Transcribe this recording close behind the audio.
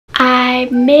I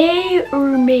may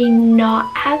or may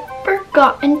not have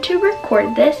forgotten to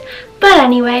record this, but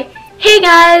anyway, hey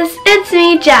guys, it's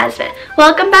me, Jasmine.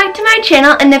 Welcome back to my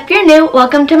channel, and if you're new,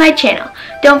 welcome to my channel.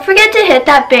 Don't forget to hit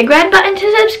that big red button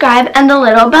to subscribe and the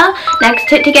little bell next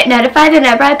to it to get notified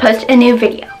whenever I post a new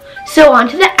video. So on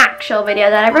to the actual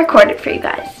video that I recorded for you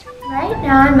guys. Right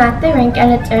now I'm at the rink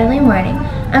and it's early morning.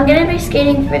 I'm going to be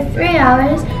skating for 3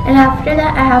 hours, and after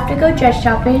that I have to go dress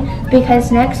shopping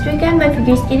because next weekend my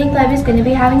figure skating club is going to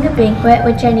be having a banquet,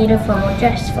 which I need a formal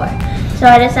dress for. So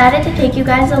I decided to take you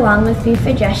guys along with me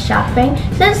for dress shopping,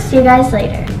 so see you guys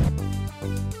later.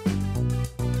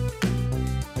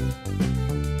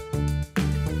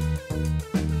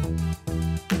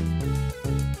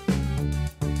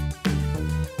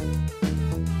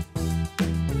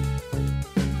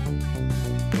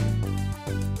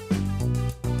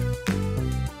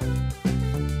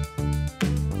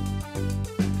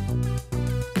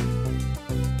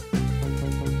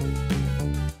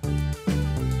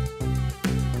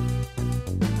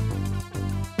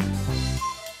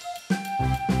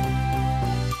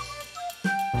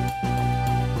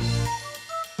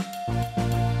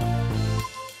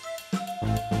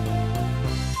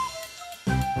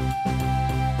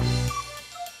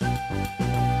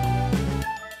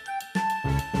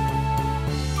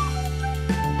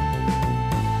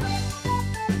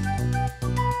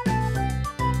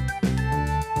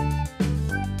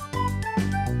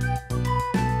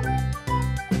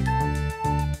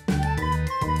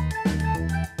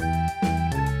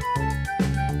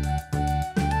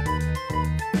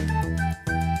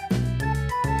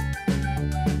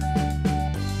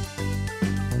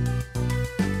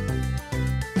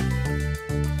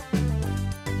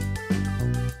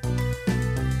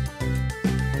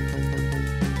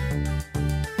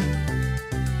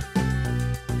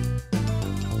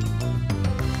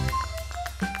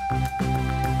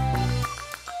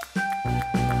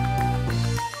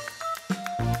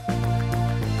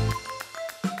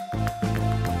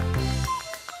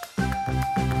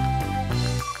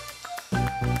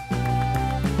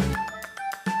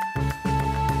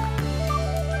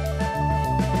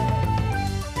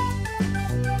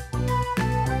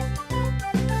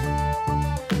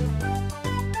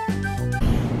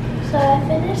 So I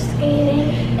finished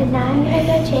skating, and now I'm going to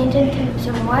go change into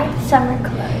some more summer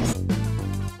clothes.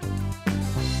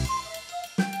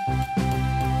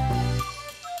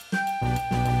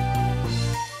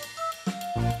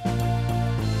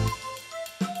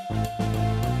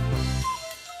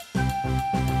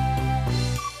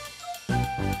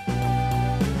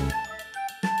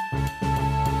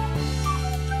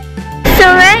 So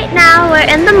right now we're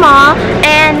in the mall,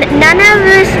 and none of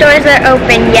the stores are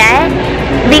open yet,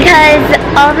 because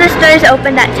all the stores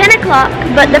opened at 10 o'clock,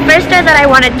 but the first store that I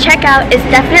want to check out is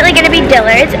definitely going to be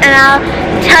Dillards, and I'll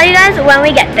tell you guys when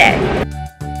we get there.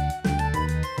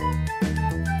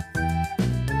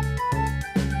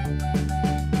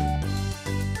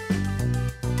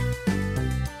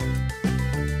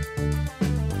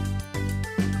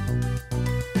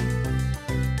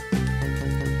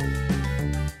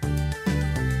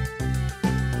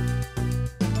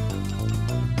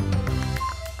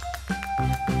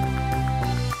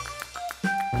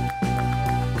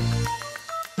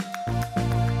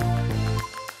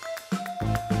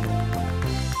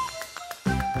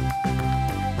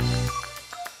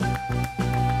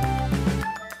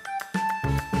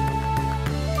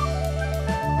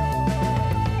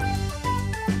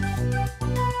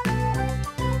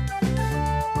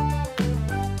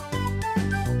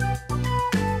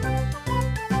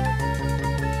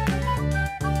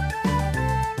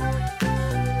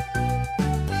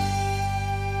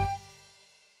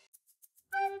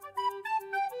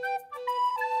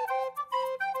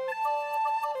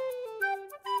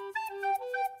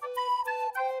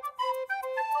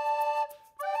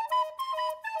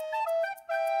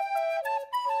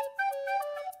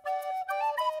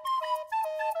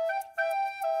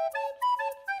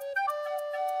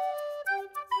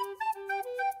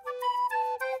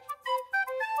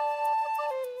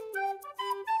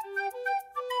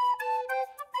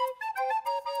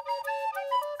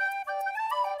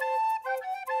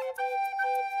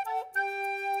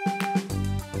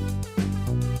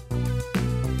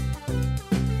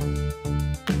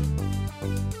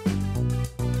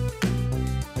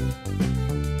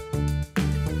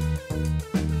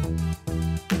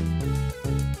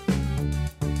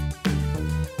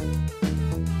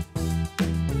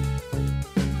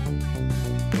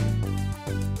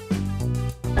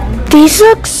 These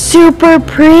look super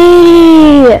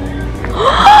pretty.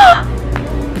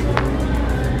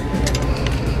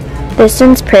 This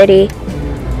one's pretty.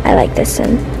 I like this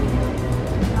one.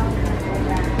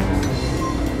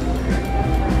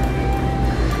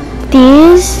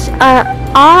 these are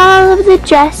all of the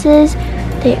dresses.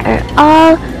 They are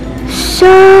all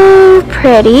so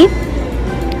pretty.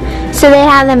 So they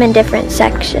have them in different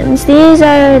sections. These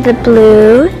are the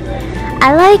blue.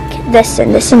 I like this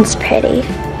one. This one's pretty.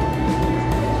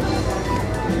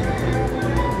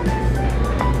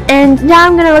 And now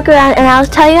I'm gonna look around and I'll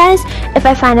tell you guys if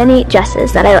I find any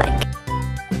dresses that I like.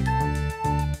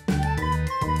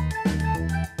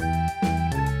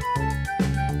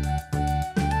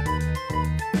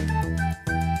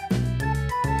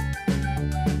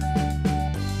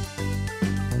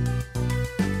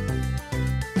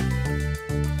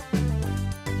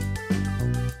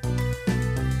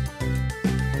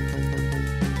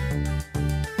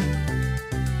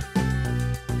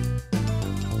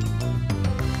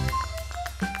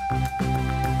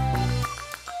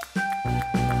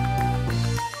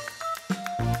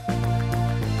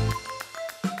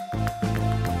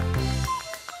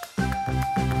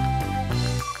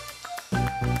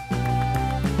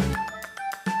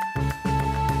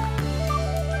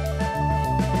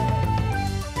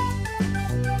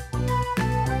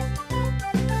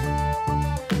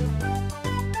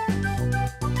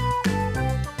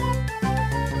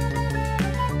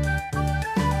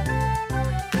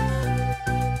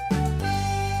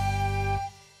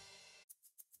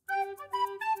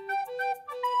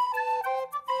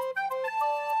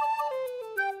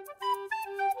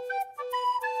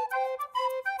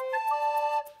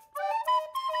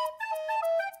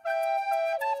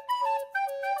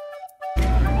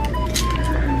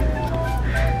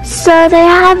 So they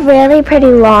have really pretty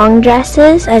long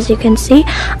dresses, as you can see,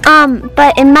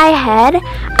 but in my head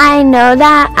I know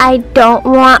that I don't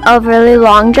want a really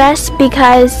long dress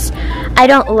because I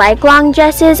don't like long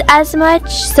dresses as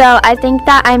much, so I think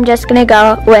that I'm just gonna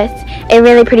go with a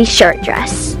really pretty short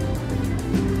dress.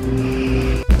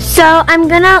 So I'm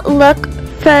gonna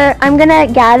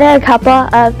gather a couple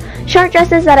of short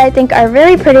dresses that I think are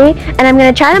really pretty, and I'm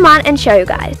gonna try them on and show you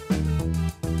guys.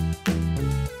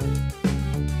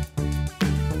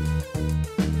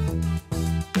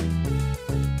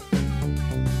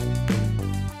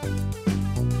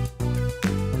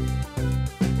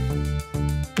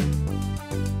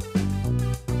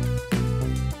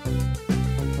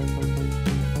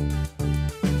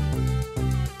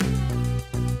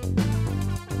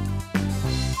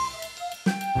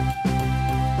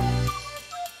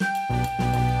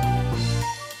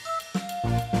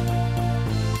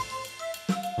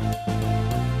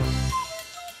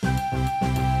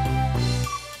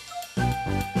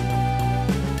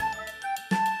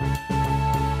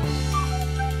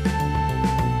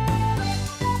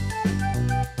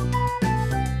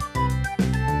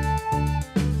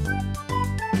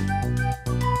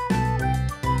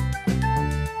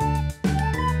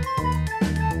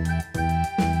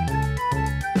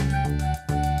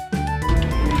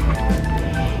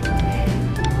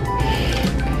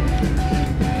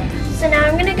 So now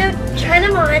I'm gonna go try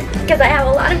them on because I have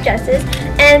a lot of dresses,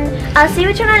 and I'll see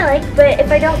which one I like, but if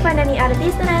I don't find any out of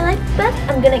these that I like best,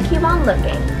 I'm gonna keep on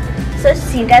looking. So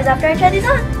see you guys after I try these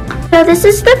on. So this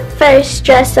is the first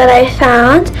dress that I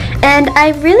found, and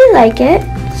I really like it.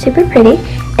 Super pretty,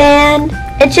 and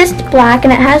it's just black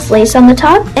and it has lace on the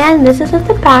top, and this is what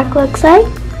the back looks like.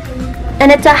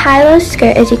 And it's a high-low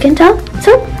skirt, as you can tell.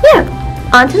 So yeah,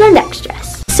 on to the next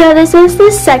dress. So this is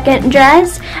the second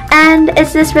dress, and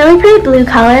it's this really pretty blue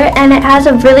color, and it has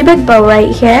a really big bow right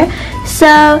here. So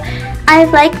I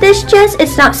like this dress.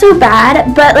 It's not so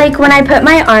bad, but like when I put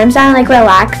my arms down and like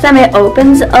relax them, it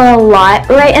opens a lot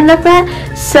right in the front.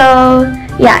 So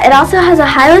yeah, it also has a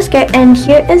high-low skirt, and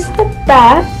here is the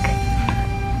back.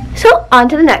 So on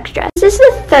to the next dress. This is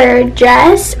the third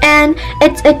dress, and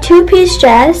it's a two-piece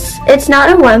dress. It's not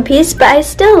a one-piece, but I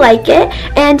still like it.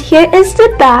 And here is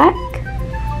the back.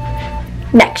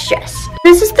 Next dress.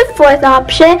 This is the fourth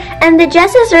option, and the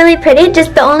dress is really pretty.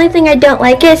 Just the only thing I don't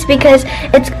like is because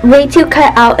it's way too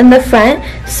cut out in the front.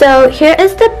 So here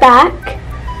is the back,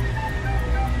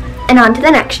 and on to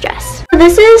the next dress.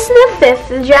 This is the fifth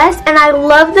dress, and I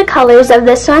love the colors of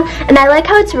this one, and I like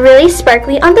how it's really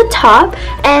sparkly on the top,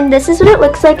 and this is what it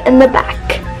looks like in the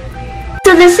back.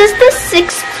 So this is the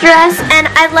sixth dress, and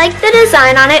I like the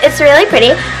design on it. It's really pretty,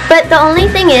 but the only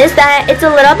thing is that it's a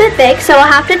little bit big, so we'll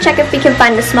have to check if we can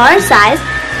find a smaller size.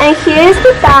 And here's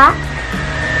the back.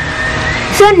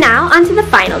 So now onto the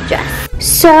final dress.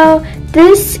 So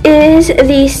this is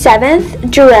the seventh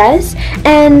dress,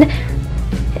 and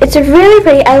it's really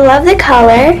pretty. I love the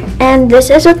color, and this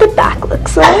is what the back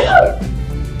looks like.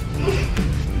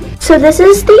 So this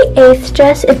is the eighth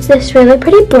dress. It's this really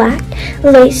pretty black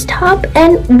lace top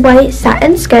and white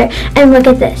satin skirt, and look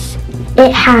at this.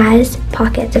 it has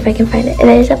pockets, if I can find it.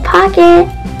 There's a pocket.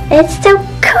 It's so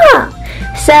cool.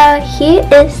 So here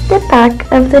is the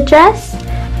back of the dress.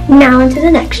 Now into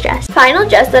the next dress. Final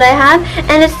dress that I have,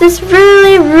 and it's this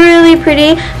really, really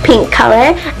pretty pink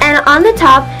color. And on the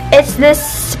top, it's this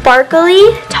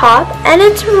sparkly top, and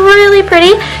it's really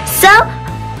pretty. So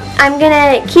I'm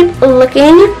gonna keep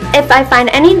looking if I find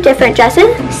any different dresses.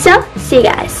 So see you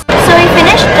guys. So we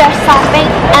finished dress shopping,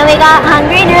 and we got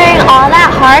hungry during all that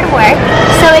hard work.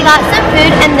 So we got some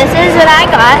food, and this is what I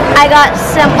got. I got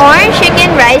some orange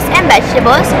chicken, rice, and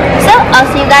vegetables. So I'll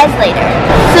see you guys later.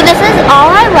 So this is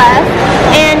all I left,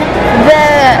 and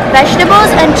the vegetables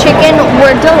and chicken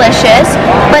were delicious,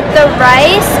 but the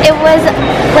rice, it was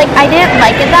like, I didn't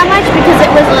like it that much because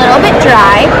it was a little bit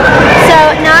dry. So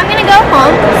now I'm gonna go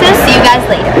home, so see you guys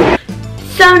later.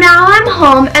 So now I'm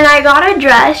home and I got a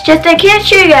dress, just I can't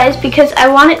show you guys because I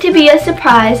want it to be a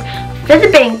surprise for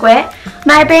the banquet.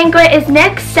 My banquet is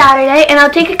next Saturday, and I'll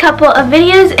take a couple of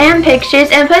videos and pictures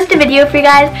and post a video for you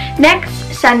guys next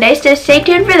Sunday, so stay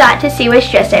tuned for that to see which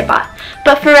dress I bought.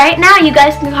 But for right now, you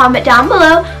guys can comment down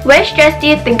below which dress do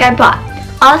you think I bought.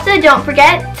 Also, don't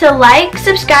forget to like,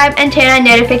 subscribe, and turn on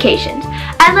notifications.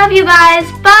 I love you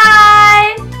guys.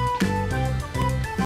 Bye!